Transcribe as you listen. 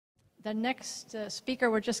The next speaker,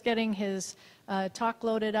 we're just getting his talk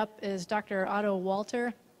loaded up, is Dr. Otto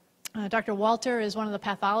Walter. Dr. Walter is one of the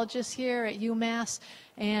pathologists here at UMass,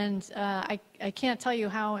 and I can't tell you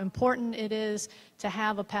how important it is to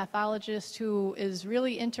have a pathologist who is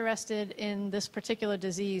really interested in this particular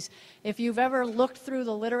disease. If you've ever looked through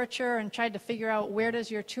the literature and tried to figure out where does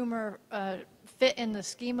your tumor fit in the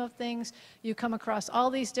scheme of things, you come across all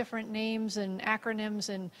these different names and acronyms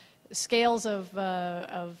and scales of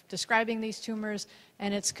describing these tumors,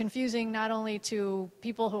 and it's confusing not only to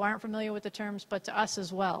people who aren't familiar with the terms, but to us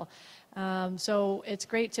as well. So it's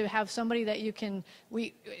great to have somebody that you can,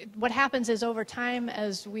 what happens is over time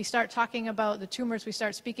as we start talking about the tumors, we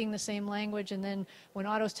start speaking the same language, and then when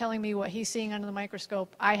Otto's telling me what he's seeing under the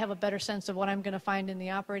microscope, I have a better sense of what I'm going to find in the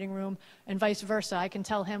operating room, and vice versa. I can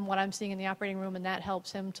tell him what I'm seeing in the operating room, and that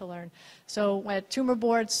helps him to learn. So at tumor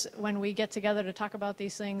boards, when we get together to talk about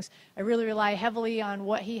these things, I really rely heavily on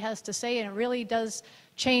what he has to say, and it really does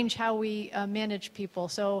change how we manage people.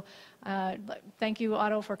 So thank you,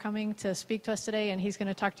 Otto, for coming to speak to us today, and he's going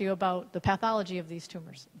to talk to you about the pathology of these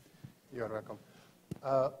tumors. You're welcome.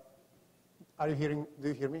 Are you hearing, do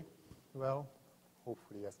you hear me well?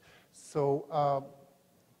 Hopefully, yes. So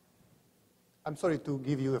I'm sorry to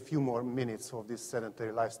give you a few more minutes of this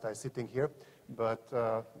sedentary lifestyle sitting here, but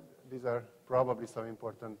these are probably some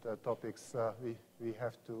important topics we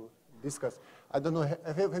have to discuss. I don't know,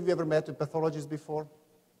 have you ever met a pathologist before?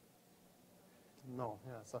 No,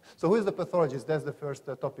 yeah. So who is the pathologist? That's the first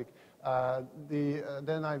topic.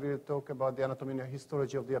 Then I will talk about the anatomy and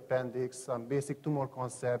histology of the appendix, some basic tumor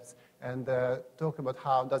concepts, and talk about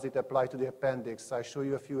how does it apply to the appendix. I show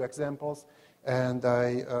you a few examples, and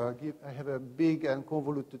I have a big and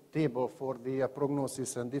convoluted table for the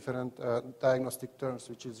prognosis and different diagnostic terms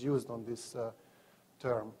which is used on this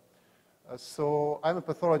term. So I'm a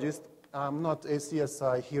pathologist. I'm not a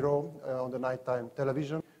CSI hero on the nighttime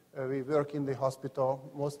television. We work in the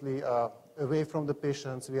hospital, mostly away from the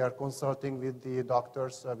patients. We are consulting with the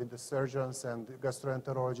doctors, with the surgeons and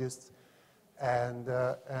gastroenterologists,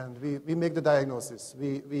 and we make the diagnosis.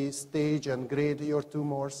 We stage and grade your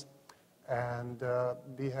tumors, and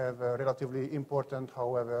we have a relatively important,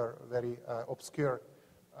 however, very obscure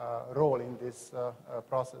role in this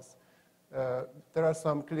process. There are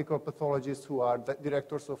some clinical pathologists who are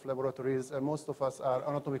directors of laboratories, and most of us are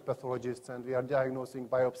anatomic pathologists, and we are diagnosing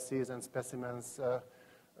biopsies and specimens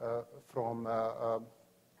from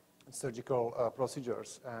surgical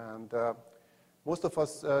procedures. And most of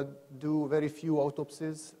us do very few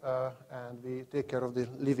autopsies, and we take care of the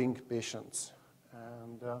living patients.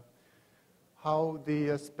 And how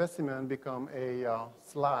the specimen become a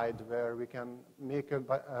slide where we can make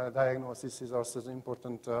a diagnosis is also an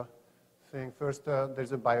important thing. First,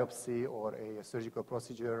 there's a biopsy or a surgical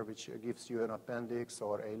procedure which gives you an appendix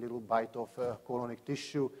or a little bite of colonic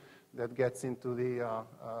tissue that gets into the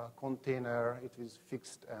container. It is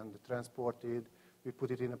fixed and transported. We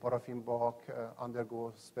put it in a paraffin box,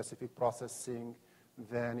 undergo specific processing.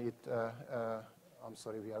 Then it, I'm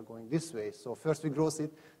sorry, we are going this way. So first we gross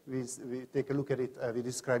it, we take a look at it, we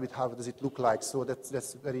describe it, how does it look like. So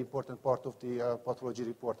that's a very important part of the pathology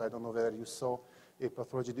report. I don't know whether you saw a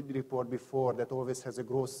pathology report before that always has a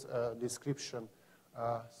gross description.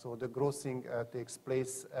 So the grossing takes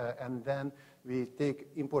place, and then we take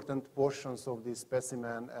important portions of the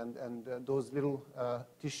specimen, and those little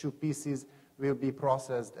tissue pieces will be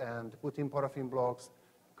processed and put in paraffin blocks,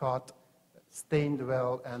 cut, stained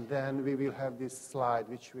well, and then we will have this slide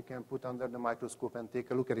which we can put under the microscope and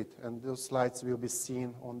take a look at it. And those slides will be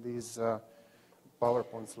seen on these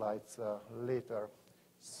PowerPoint slides later.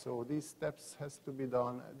 So these steps has to be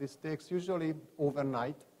done. This takes usually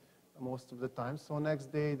overnight most of the time. So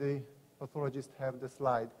next day the pathologists have the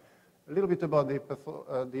slide. A little bit about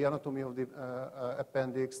the anatomy of the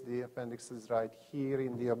appendix. The appendix is right here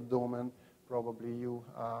in the abdomen. Probably you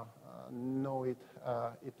know it.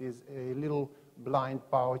 It is a little blind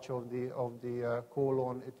pouch of the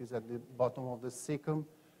colon. It is at the bottom of the cecum.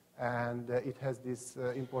 And it has this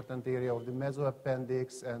important area of the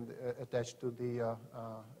mesoappendix and attached to the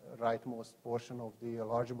rightmost portion of the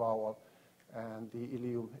large bowel. And the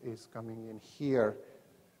ileum is coming in here.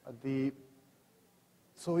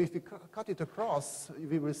 So if we cut it across,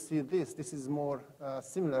 we will see this. This is more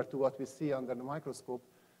similar to what we see under the microscope.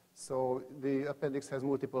 So the appendix has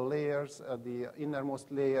multiple layers. The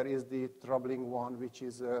innermost layer is the troubling one, which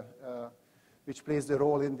plays the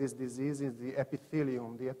role in this disease, is the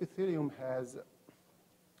epithelium. The epithelium has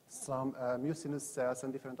some mucinous cells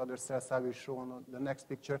and different other cells I will show on the next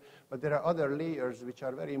picture. But there are other layers which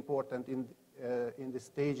are very important in the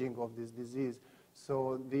staging of this disease.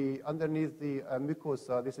 So underneath the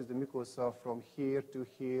mucosa, this is the mucosa from here to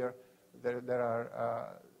here. There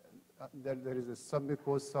is a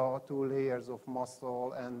submucosa, 2 layers of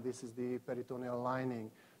muscle, and this is the peritoneal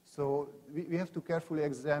lining. So we have to carefully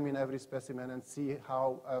examine every specimen and see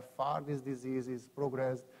how far this disease is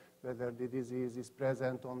progressed, whether the disease is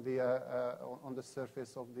present on the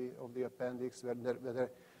surface of the appendix, whether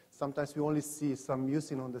sometimes we only see some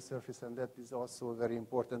mucin on the surface, and that is also very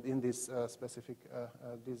important in these specific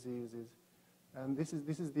diseases. And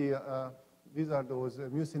these are those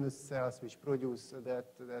mucinous cells which produce that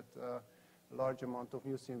large amount of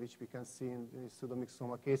mucin which we can see in the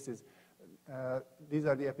pseudomyxoma cases. These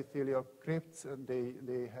are the epithelial crypts.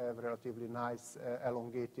 They have relatively nice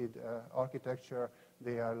elongated architecture.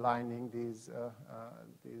 They are lining these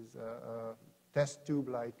test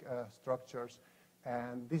tube-like structures.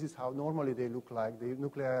 And this is how normally they look like. The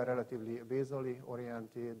nuclei are relatively basally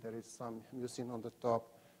oriented. There is some mucin on the top.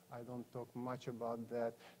 I don't talk much about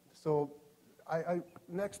that. So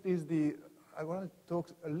next is I want to talk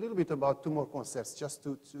a little bit about tumor concepts, just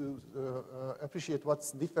to appreciate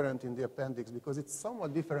what's different in the appendix, because it's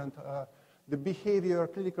somewhat different. The behavior,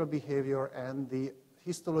 clinical behavior, and the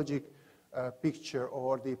histologic picture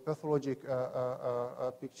or the pathologic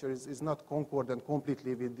picture is not concordant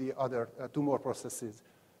completely with the other tumor processes.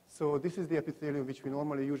 So this is the epithelium which we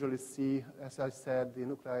normally usually see. As I said, the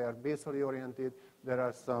nuclei are basally oriented. There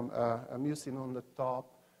are some mucin on the top.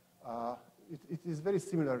 It is very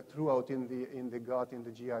similar throughout in the gut, in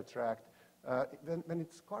the GI tract. When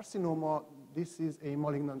it's carcinoma, this is a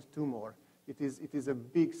malignant tumor. It is a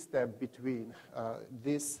big step between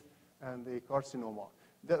this and the carcinoma.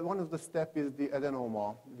 One of the steps is the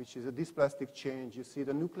adenoma, which is a dysplastic change. You see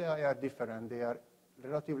the nuclei are different. They are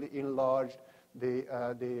relatively enlarged. They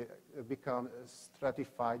become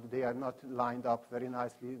stratified. They are not lined up very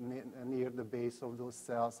nicely near the base of those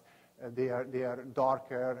cells. They are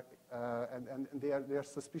darker, and they are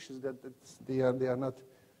suspicious that they are not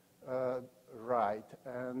right.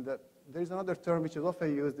 And there is another term which is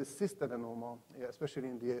often used, the cystadenoma, especially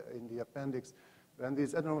in the appendix, when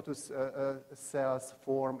these adenomatous cells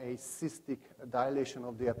form a cystic dilation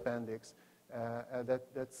of the appendix.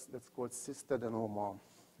 That's called cystadenoma.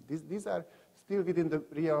 These are still within the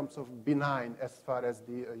realms of benign as far as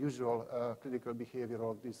the usual clinical behavior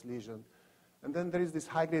of this lesion. And then there is this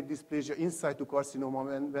high-grade dysplasia in situ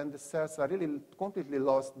carcinoma, when the cells are really completely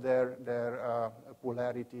lost their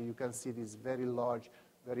polarity. You can see these very large,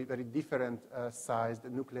 very, very different sized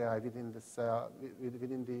nuclei within the cell,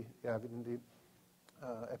 within the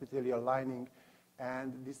epithelial lining.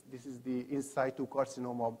 And this is the in situ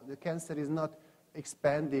carcinoma. The cancer is not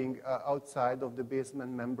expanding outside of the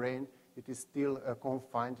basement membrane. It is still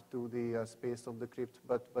confined to the space of the crypt,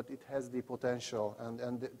 but it has the potential,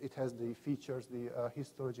 and it has the features, the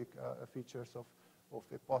histologic features of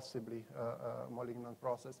a possibly malignant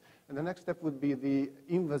process. And the next step would be the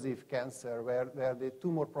invasive cancer, where the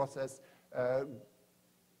tumor process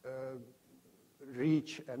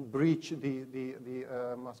reach and breach the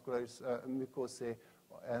muscularis mucosae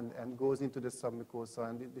and goes into the submucosa.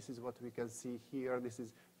 And this is what we can see here. This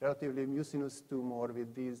is relatively mucinous tumor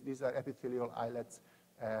with these are epithelial islets,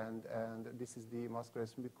 and this is the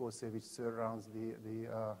muscularis mucosae which surrounds the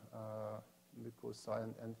mucosa,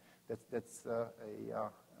 and that's a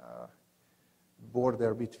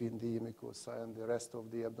border between the mucosa and the rest of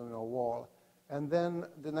the abdominal wall. And then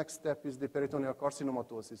the next step is the peritoneal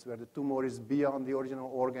carcinomatosis, where the tumor is beyond the original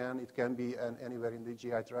organ. It can be anywhere in the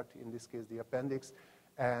GI tract, in this case the appendix,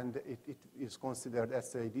 and it is considered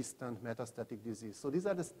as a distant metastatic disease. So these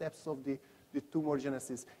are the steps of the tumor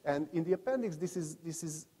genesis. And in the appendix, this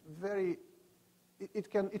is very, it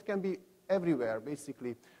can be everywhere,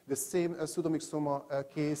 basically. The same pseudomyxoma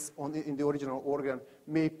case in the original organ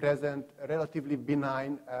may present relatively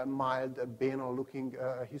benign, mild, banal-looking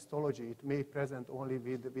histology. It may present only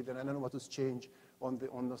with an adenomatous change on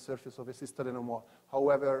the surface of a cystadenoma.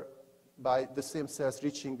 However, by the same cells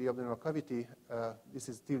reaching the abdominal cavity, this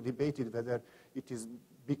is still debated whether it is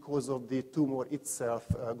because of the tumor itself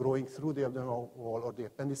growing through the abdominal wall or the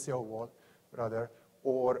appendiceal wall, rather,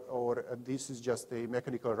 or this is just a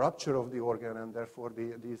mechanical rupture of the organ, and therefore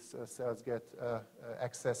these cells get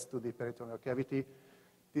access to the peritoneal cavity.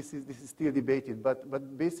 This is still debated,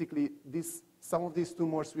 but basically some of these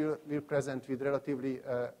tumors will present with relatively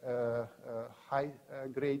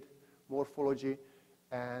high-grade morphology,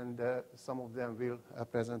 and some of them will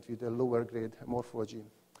present with a lower-grade morphology.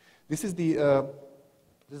 This is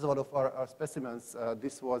one of our specimens.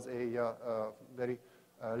 This was a very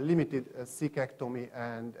limited cecectomy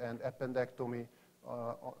and appendectomy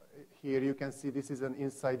Here you can see this is an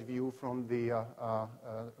inside view from the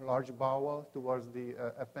large bowel towards the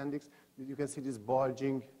appendix. You can see this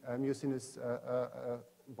bulging, mucinous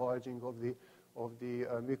bulging of the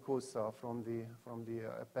mucosa from the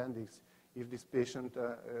appendix. If this patient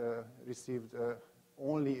received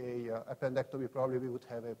only a appendectomy, probably we would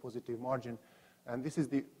have a positive margin. And this is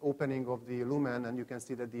the opening of the lumen, and you can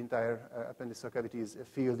see that the entire appendiceal cavity is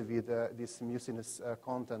filled with this mucinous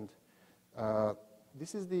content.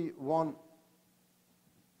 This is the one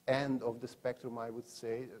end of the spectrum, I would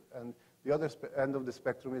say, and the other end of the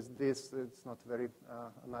spectrum is this. It's not very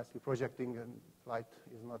nicely projecting, and light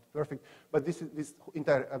is not perfect, but this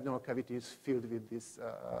entire abdominal cavity is filled with this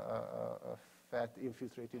fat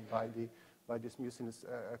infiltrated by this mucinous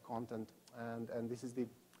content, and this is the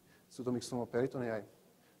pseudomyxoma peritonei.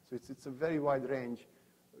 So it's a very wide range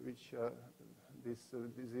which this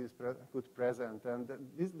disease could present, and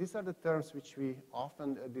these are the terms which we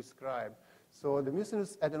often describe. So the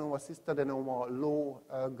mucinous adenoma, cystadenoma,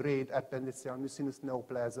 low-grade appendiceal mucinous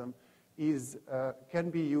neoplasm can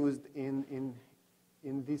be used in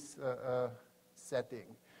this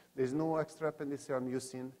setting. There's no extraappendiceal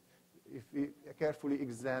mucin. If we carefully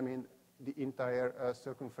examine the entire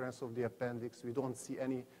circumference of the appendix, we don't see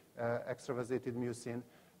any extravasated mucin.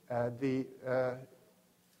 The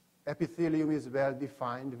epithelium is well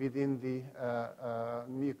defined within the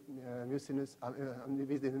mucinous,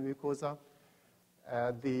 within the mucosa.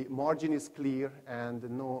 The margin is clear, and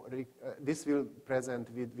this will present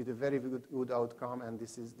with a very good outcome, and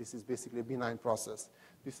this is basically a benign process.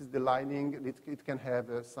 This is the lining. It can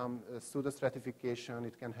have some pseudostratification.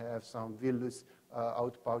 It can have some villus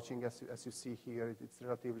outpouching, as you see here. It's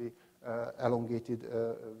relatively elongated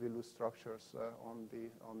villus structures on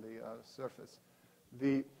the surface.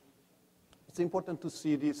 It's important to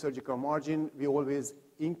see the surgical margin. We always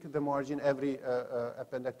ink the margin. Every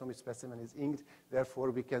appendectomy specimen is inked.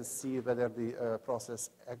 Therefore, we can see whether the process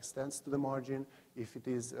extends to the margin. If it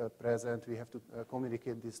is present, we have to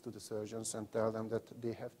communicate this to the surgeons and tell them that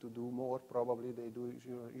they have to do more. Probably they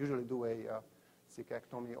usually do a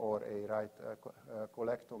cecectomy or a right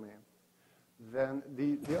colectomy. Then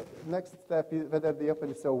the next step is whether the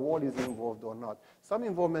appendiceal wall is involved or not. Some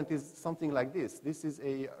involvement is something like this. This is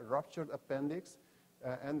a ruptured appendix,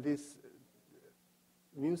 and this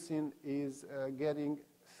mucin is getting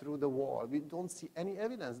through the wall. We don't see any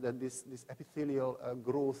evidence that this epithelial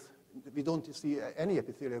growth, we don't see any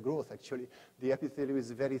epithelial growth, actually. The epithelium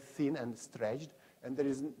is very thin and stretched, and there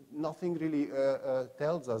is nothing really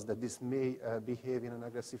tells us that this may behave in an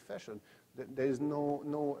aggressive fashion. There is no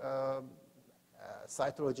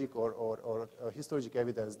cytologic or histologic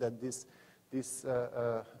evidence that this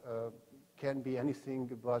can be anything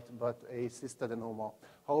but a cystadenoma.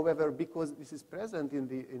 However, because this is present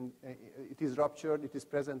it is ruptured, it is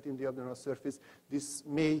present in the abdominal surface, this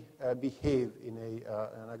may behave in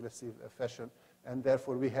an aggressive fashion, and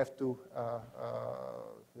therefore we have to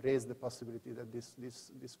raise the possibility that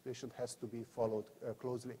this patient has to be followed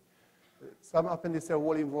closely. Some appendiceal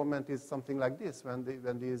wall involvement is something like this, when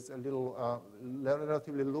these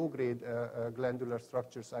relatively low-grade glandular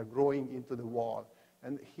structures are growing into the wall.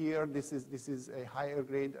 And here, this is a higher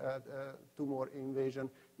grade tumor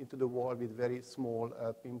invasion into the wall with very small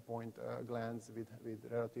pinpoint glands with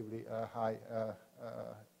relatively high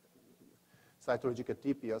cytologic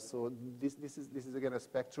atypia. So this is again a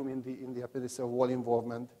spectrum in the appendiceal wall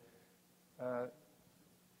involvement.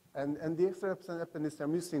 And the extraappendiceal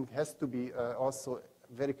mucin has to be also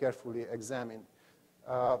very carefully examined.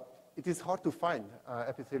 It is hard to find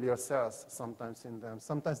epithelial cells sometimes in them.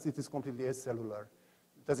 Sometimes it is completely acellular.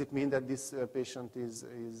 Does it mean that this patient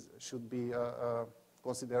should be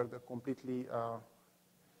considered completely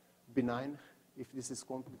benign if this is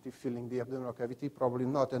completely filling the abdominal cavity? Probably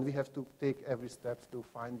not. And we have to take every step to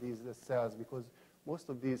find these cells, because most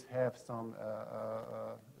of these have some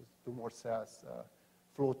tumor cells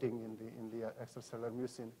floating in the extracellular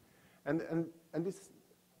mucin. And this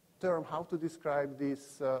term, how to describe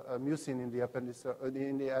this mucin in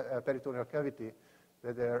the peritoneal cavity,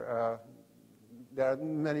 that there are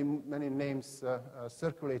many names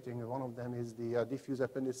circulating. One of them is the diffuse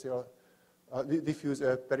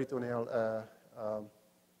peritoneal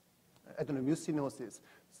adenomycinosis.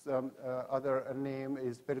 Some other name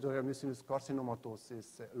is peritoneal mucinous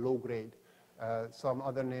carcinomatosis, low grade. Some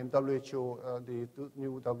other name, WHO, the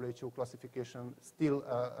new WHO classification still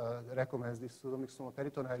recommends this pseudomyxoma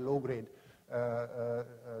peritonei low grade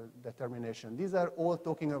determination. These are all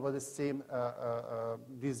talking about the same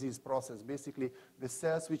disease process. Basically, the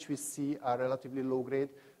cells which we see are relatively low grade.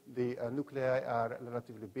 The nuclei are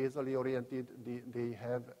relatively basally oriented. They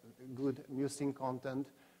have good mucin content.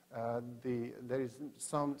 There is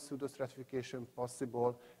some pseudostratification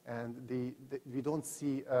possible, and we don't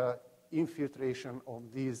see infiltration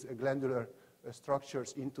of these glandular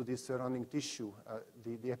structures into the surrounding tissue.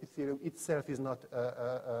 The epithelium itself is not,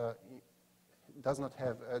 does not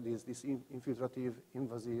have these infiltrative,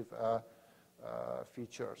 invasive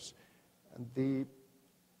features. And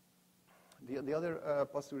the other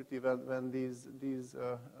possibility when these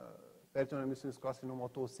peritoneal mucinous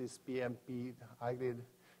carcinomatosis, PMP,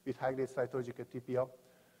 with high-grade cytologic atypia,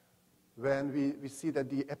 when we see that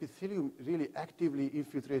the epithelium really actively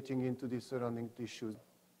infiltrating into the surrounding tissues,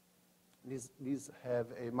 these have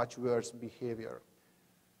a much worse behavior.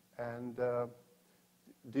 And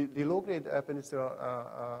the low-grade appendiceal,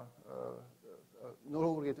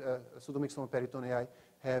 low-grade pseudomyxoma peritonei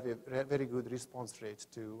have a very good response rate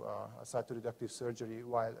to cytoreductive surgery,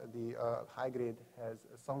 while the high-grade has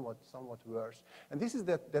somewhat worse. And this is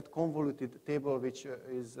that convoluted table which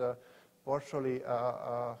is partially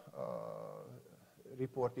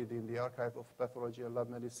reported in the Archive of Pathology and Lab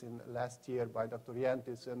Medicine last year by Dr.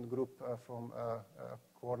 Yantis and group from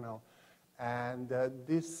Cornell. And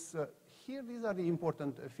here, these are the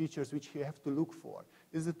important features which you have to look for.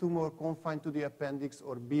 Is the tumor confined to the appendix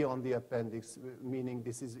or beyond the appendix, meaning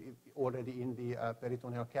this is already in the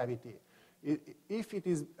peritoneal cavity? If it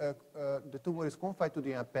is, the tumor is confined to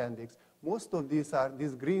the appendix, most of these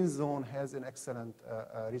this green zone has an excellent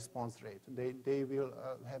response rate. They will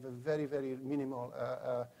have a very, very minimal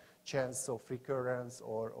chance of recurrence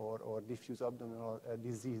or diffuse abdominal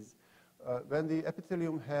disease. When the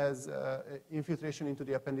epithelium has infiltration into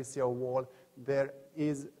the appendiceal wall, there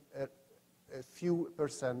is a few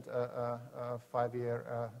percent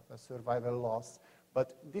 5-year survival loss.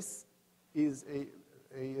 But this is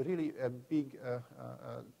really a big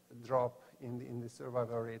drop in the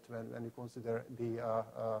survival rate when you consider the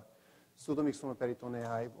pseudomyxoma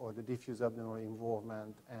peritonei or the diffuse abdominal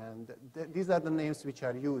involvement. And these are the names which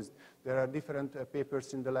are used. There are different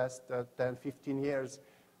papers in the last 10, 15 years.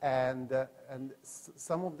 And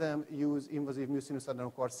some of them use invasive mucinous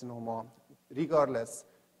adenocarcinoma, regardless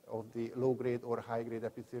of the low-grade or high-grade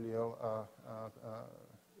epithelial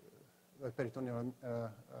peritoneal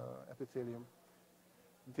epithelium.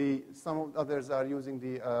 Some others are using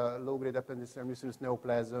the low-grade appendiceal mucinous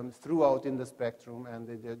neoplasm throughout in the spectrum, and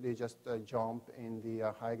they just jump in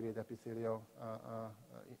the high-grade epithelium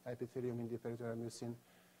in the peritoneal mucin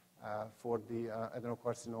for the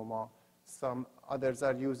adenocarcinoma. Some others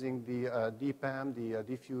are using the DPAM, the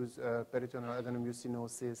diffuse peritoneal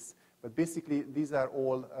adenomycinosis. But basically, these are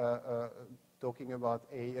all talking about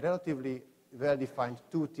a relatively well-defined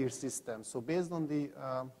two-tier system. So based on the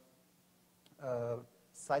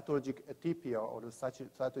cytologic atypia or the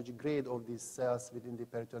cytologic grade of these cells within the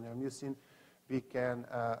peritoneal mucin, we can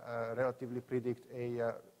relatively predict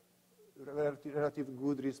a relatively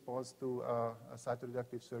good response to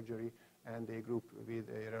cytoreductive surgery, and a group with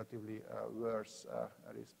a relatively worse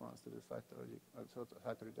response to the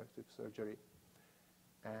cytoreductive surgery.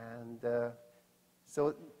 And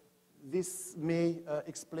so this may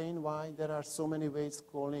explain why there are so many ways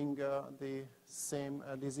calling the same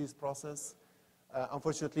disease process.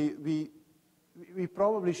 Unfortunately, we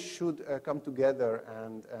probably should come together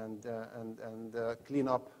and clean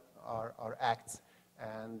up our acts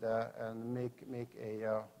and make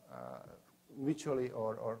a mutually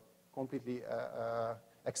or completely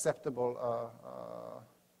acceptable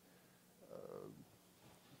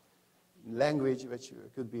language which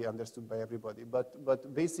could be understood by everybody.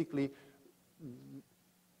 But basically,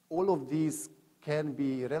 all of these can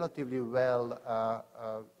be relatively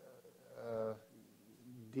well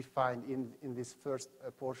defined in this first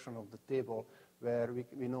portion of the table, where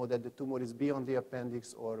we know that the tumor is beyond the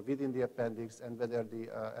appendix or within the appendix, and whether the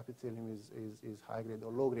epithelium is high grade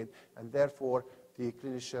or low grade. And therefore, the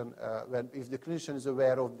clinician, if the clinician is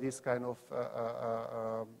aware of this kind of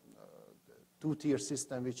two-tier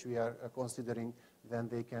system which we are considering, then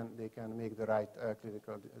they can make the right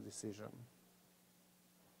clinical decision.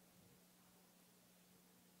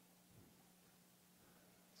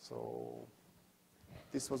 So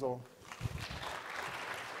this was all.